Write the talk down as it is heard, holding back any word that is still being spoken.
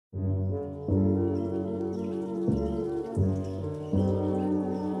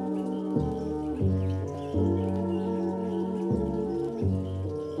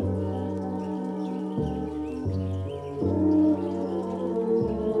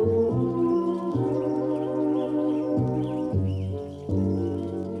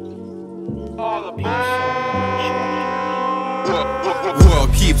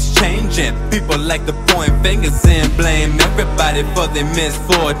fortune. People like to point fingers and blame everybody for their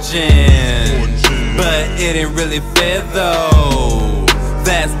misfortune, but it ain't really fair though.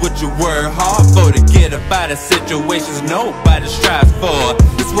 That's what you work hard for, to get up out of situations nobody strives for.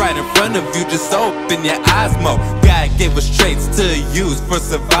 It's right in front of you, just open your eyes more. God gave us traits to use for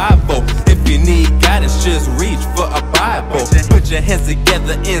survival. If you need guidance, just reach for a Bible. Put your hands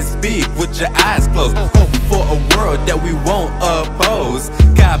together and speak with your eyes closed. Hope for a world that we won't oppose.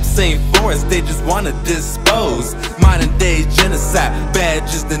 Cops ain't for us, they just wanna dispose. Modern day genocide, bad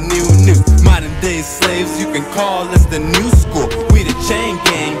just the new news. Modern day slaves, you can call us the new school. We the chain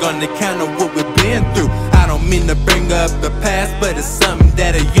gang on the count of what we've been through. I don't mean to bring up the past, but it's something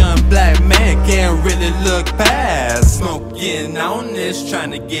that a young black man can't really look past. Smoking on this,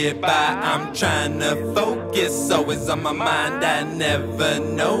 trying to get by, I'm trying to focus. Always on my mind, I never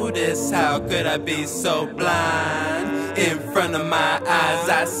noticed. How could I be so blind? In front of my eyes,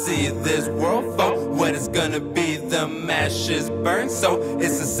 I see this world for what is gonna be. The ashes burn, so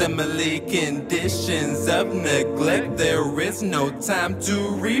it's a simile. Conditions of neglect, there is no time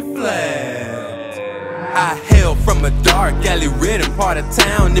to reflect. I hail from a dark alley-ridden part of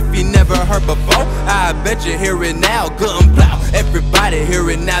town. If you never heard before, I bet you hear it now. Gun plow, everybody hear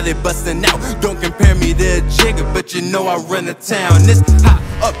it now, they bustin' out. Don't compare me to a jigger, but you know I run the town. It's hot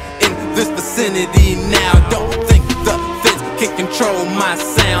up in this vicinity now. Don't think the feds can control my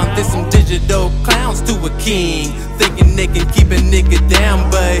sound. There's some digital clowns to a king, thinking they can keep a nigga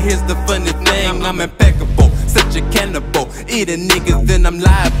down. But here's the funny thing, I'm impeccable, such a cannibal. Eat a nigga, then I'm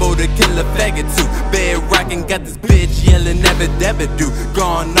liable to kill a faggot too. Bed rockin', got this bitch yelling abba-dabba-doo.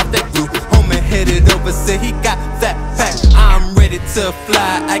 Gone off that glue, homie headed over, said he got that pack. I'm ready to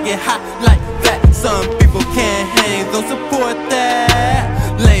fly, I get hot like that. Some people can't hang, don't support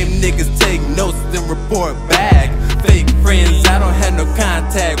that. Lame niggas take notes, then report back. Fake friends I don't have no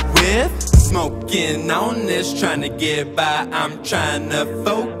contact with. Smoking on this, trying to get by, I'm trying to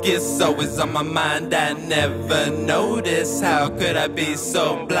focus. Always on my mind, I never noticed. How could I be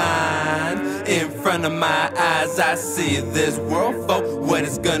so blind? In front of my eyes, I see this world for what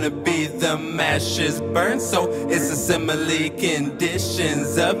is gonna be. The ashes burn, so it's a simile.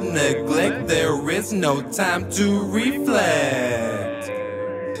 Conditions of neglect, there is no time to reflect.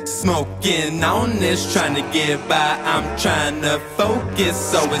 Smoking on this, trying to get by, I'm trying to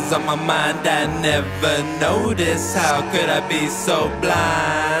focus. Always on my mind, I never noticed. How could I be so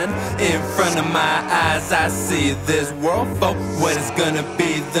blind? In front of my eyes, I see this world for what is gonna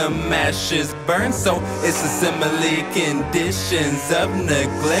be. The ashes burn, so it's a simile. Conditions of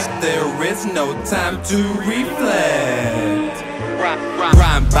neglect, there is no time to reflect.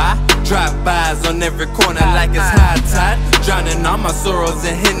 Rhyme by, drive-bys on every corner like it's high tide. Drowning all my sorrows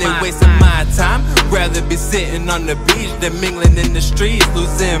and hitting, wasting my time. Rather be sitting on the beach than mingling in the streets,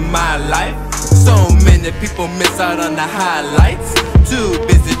 losing my life. So many people miss out on the highlights, too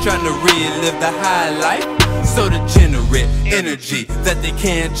busy trying to relive the high life. So degenerate energy that they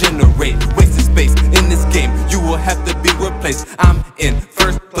can't generate, wasting space in this game, you will have to be replaced. I'm in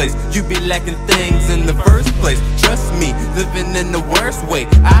first place, you be lacking things in the first place. Trust me, living in the worst way.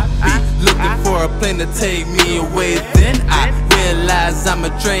 I be looking for a plane to take me away, then I realize I'm a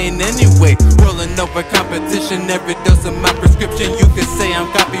train anyway. Rolling over competition, every dose of my prescription. You could say I'm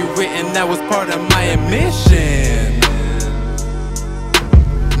copywritten, that was part of my admission.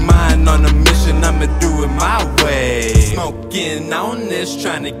 Mind on a mission, I'ma do it my way. Smoking on this,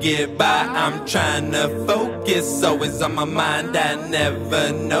 trying to get by, I'm trying to focus. Always on my mind, I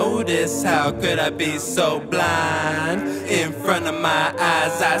never noticed. How could I be so blind? In front of my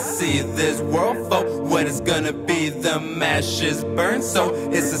eyes, I see this world for what is gonna be. The ashes burn, so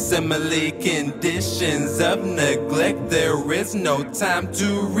it's a simile. Conditions of neglect, there is no time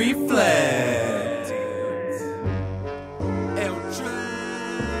to reflect.